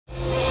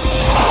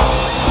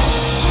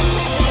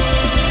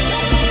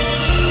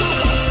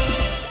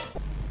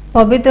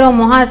पवित्र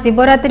महा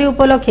शिवरात्रि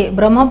उपलक्षे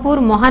ब्रह्मपुर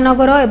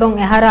महानगर एवं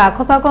एहार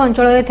आखपाख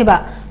अंचल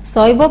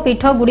शैव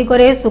पीठ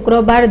गुड़िकरे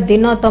शुक्रवार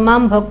दिन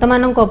तमाम भक्त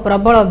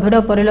प्रबल भिड़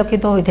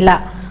परिलक्षित होता।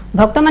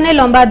 भक्त माने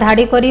लंबा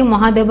धाड़ी करी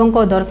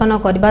महादेवों दर्शन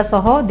करने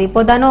सह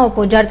दीपदान और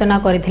पूजार्चना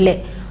करथिले।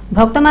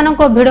 भक्त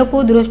मानक भिड़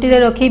को दृष्टि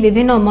रखी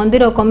विभिन्न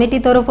मंदिर कमिटी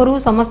तरफरु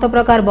समस्त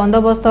प्रकार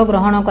बंदोबस्त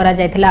ग्रहण करा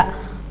जायथिला।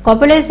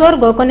 कपिलेश्वर,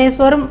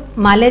 गोकर्णेश्वर,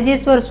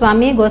 मालेजेश्वर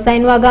स्वामी,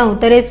 गोसाईनुआ गांव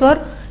उत्तरेश्वर,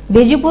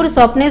 बिजुपुर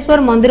स्वप्नेश्वर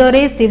मंदिर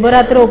रे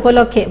शिवरात्रि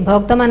उपलक्षे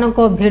भक्त मानक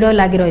भिड़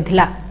लगी रही।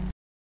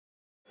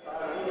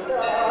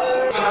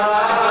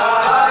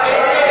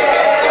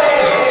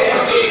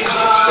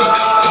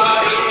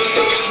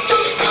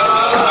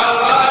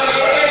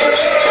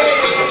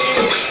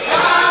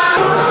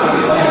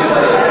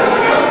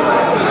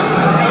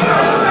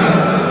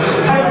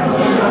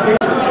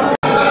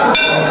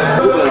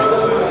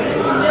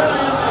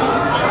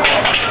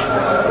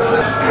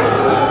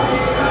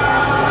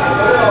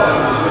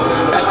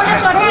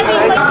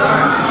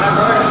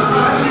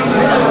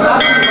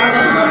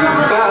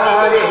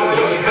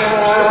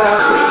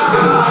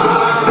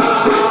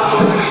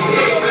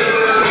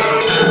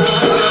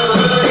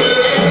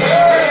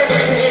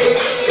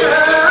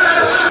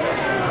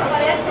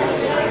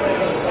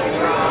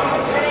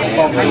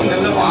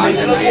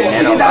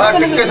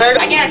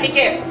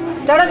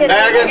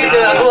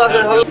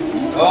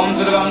 ओम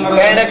श्री